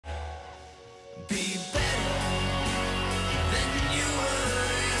Be better than you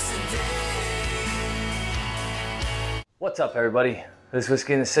were yesterday. What's up, everybody? This is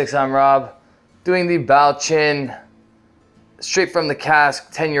Whiskey in the Six. I'm Rob, doing the Ballechin, straight from the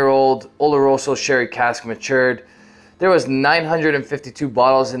cask, 10-year-old Oloroso sherry cask matured. There was 952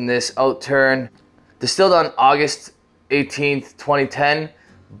 bottles in this outturn, distilled on August 18th, 2010,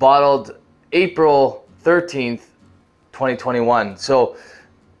 bottled April 13th, 2021. So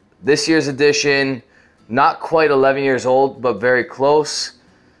this year's edition, not quite 11 years old, but very close.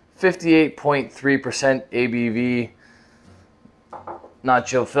 58.3% ABV, not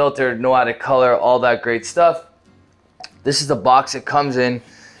chill filtered, no added color, all that great stuff. This is the box it comes in.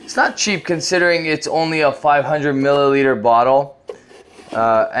 It's not cheap considering it's only a 500 milliliter bottle.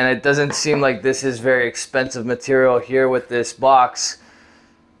 And it doesn't seem like this is very expensive material here with this box.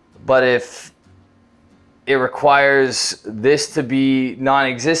 But if it requires this to be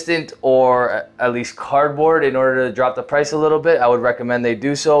non-existent or at least cardboard in order to drop the price a little bit, I would recommend they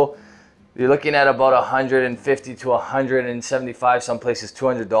do so. You're looking at about 150 to 175, some places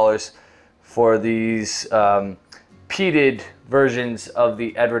 $200 for these peated versions of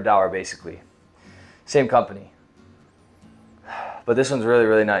the Edradour, basically. Same company. But this one's really,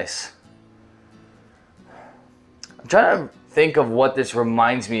 really nice. I'm trying to think of what this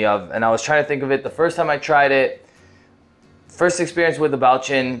reminds me of, and I was trying to think of it the first time I tried it. First experience with the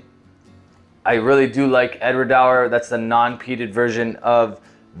Ballechin, I really do like Edradour. That's the non-peated version of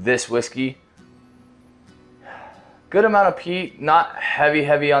this whiskey. Good amount of peat, not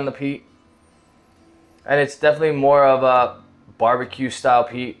heavy on the peat. And it's definitely more of a barbecue style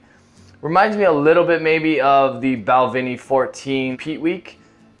peat. Reminds me a little bit maybe of the Balvenie 14 Peat Week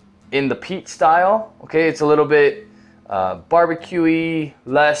in the peat style. Okay, it's a little bit barbecue-y,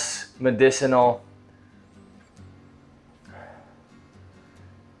 less medicinal.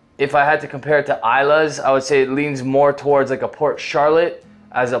 If I had to compare it to Isla's, I would say it leans more towards like a Port Charlotte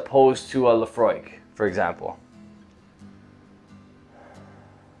as opposed to a Lafroig, for example.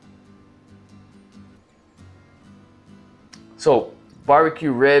 So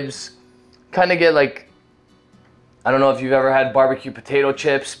barbecue ribs kind of get like, I don't know if you've ever had barbecue potato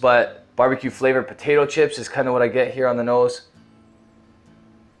chips, but barbecue flavored potato chips is kind of what I get here on the nose.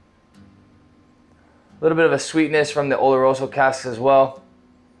 A little bit of a sweetness from the Oloroso casks as well.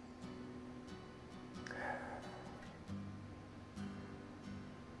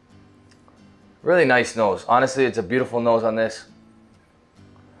 Really nice nose. Honestly, it's a beautiful nose on this.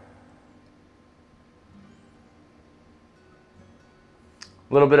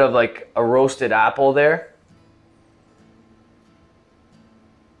 A little bit of like a roasted apple there.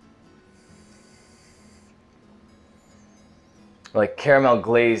 Like caramel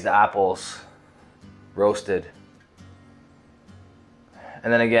glazed apples, roasted.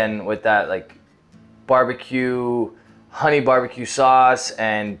 And then again with that like barbecue, honey barbecue sauce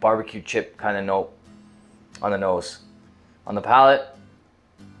and barbecue chip kind of note on the nose. On the palate,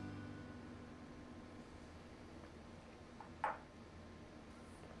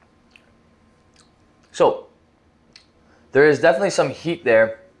 so there is definitely some heat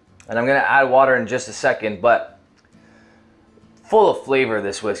there, and I'm gonna add water in just a second, but full of flavor,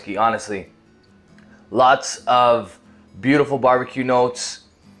 this whiskey, honestly. Lots of beautiful barbecue notes,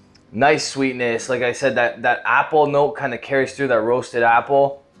 nice sweetness. Like I said, that apple note kind of carries through, that roasted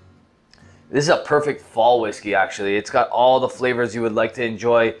apple. This is a perfect fall whiskey, actually. It's got all the flavors you would like to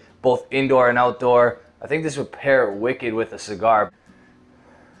enjoy, both indoor and outdoor. I think this would pair wicked with a cigar.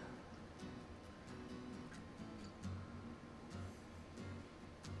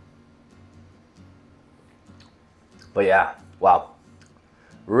 But yeah, wow,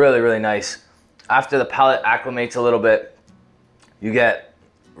 really, really nice. After the palate acclimates a little bit, you get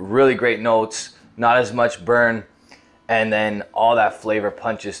really great notes, not as much burn, and then all that flavor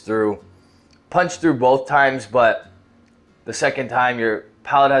punches through. Punched through both times, but the second time your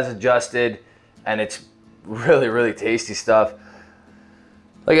palate has adjusted, and it's really, really tasty stuff.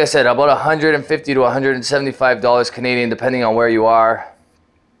 Like I said, about 150 to 175 dollars Canadian, depending on where you are.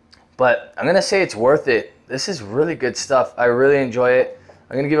 But I'm gonna say it's worth it. This is really good stuff. I really enjoy it.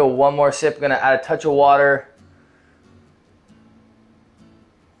 I'm gonna give it one more sip. I'm gonna add a touch of water.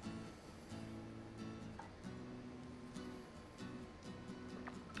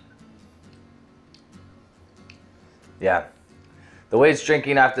 Yeah, the way it's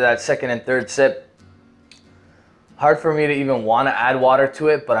drinking after that second and third sip, hard for me to even want to add water to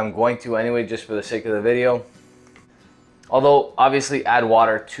it, but I'm going to anyway just for the sake of the video. Although obviously add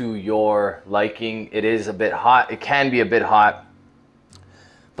water to your liking. It is a bit hot. It can be a bit hot,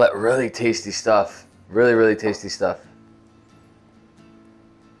 but really tasty stuff. Really, really tasty stuff.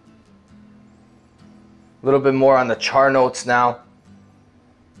 A little bit more on the char notes now.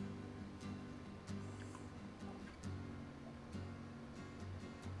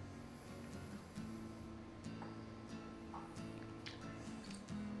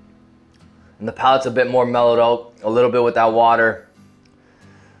 And the palate's a bit more mellowed out, a little bit with that water.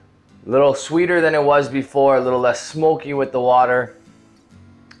 A little sweeter than it was before, a little less smoky with the water.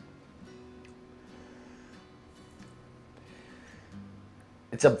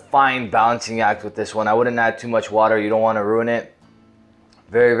 It's a fine balancing act with this one. I wouldn't add too much water. You don't want to ruin it.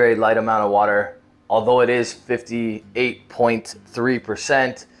 Very, very light amount of water. Although it is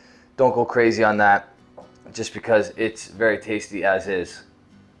 58.3%, don't go crazy on that just because it's very tasty as is.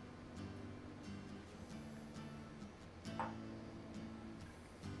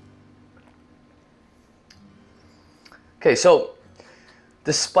 Okay, so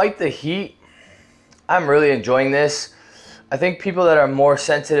despite the heat, I'm really enjoying this. I think people that are more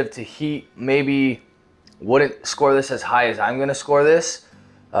sensitive to heat maybe wouldn't score this as high as I'm gonna score this,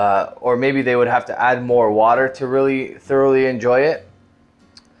 or maybe they would have to add more water to really thoroughly enjoy it.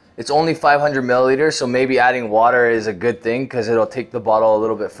 It's only 500 milliliters, so maybe adding water is a good thing because it'll take the bottle a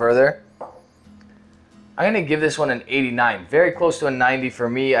little bit further. I'm gonna give this one an 89, very close to a 90 for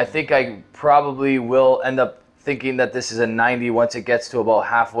me. I think I probably will end up thinking that this is a 90 once it gets to about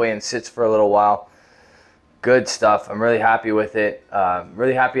halfway and sits for a little while. Good stuff. I'm really happy with it.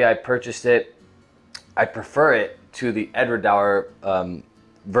 Really happy I purchased it. I prefer it to the Edradour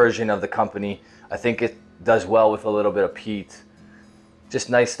version of the company. I think it does well with a little bit of peat. Just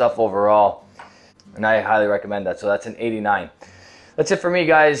nice stuff overall. And I highly recommend that. So that's an 89. That's it for me,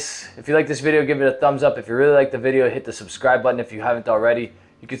 guys. If you like this video, give it a thumbs up. If you really like the video, hit the subscribe button if you haven't already.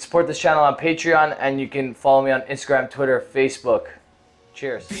 You can support this channel on Patreon, and you can follow me on Instagram, Twitter, Facebook.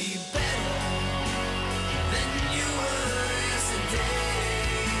 Cheers.